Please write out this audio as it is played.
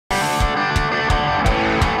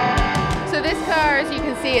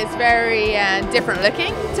is very different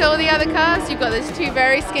looking to all the other cars. You've got these two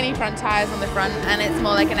very skinny front tires on the front, and it's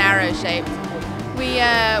more like an arrow shape. We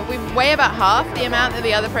weigh about half the amount that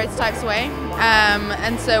the other prototypes weigh,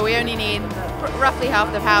 and so we only need roughly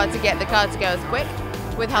half the power to get the car to go as quick.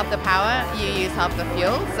 With half the power, you use half the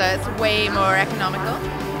fuel, so it's way more economical.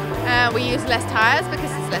 We use less tires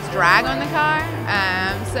because it's less drag on the car,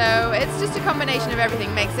 so it's just a combination of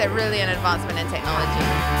everything makes it really an advancement in technology.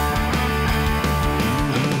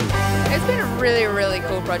 It's been a really, really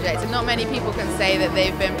cool project, and not many people can say that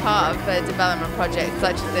they've been part of a development project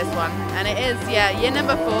such as this one. And it is, yeah, year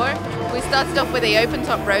number 4. We started off with the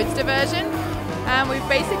open-top roadster version, and we've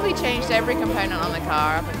basically changed every component on the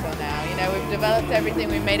car up until now. You know, we've developed everything,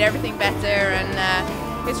 we've made everything better,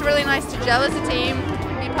 and it's really nice to gel as a team,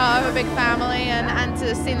 be part of a big family, and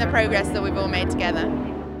to see the progress that we've all made together.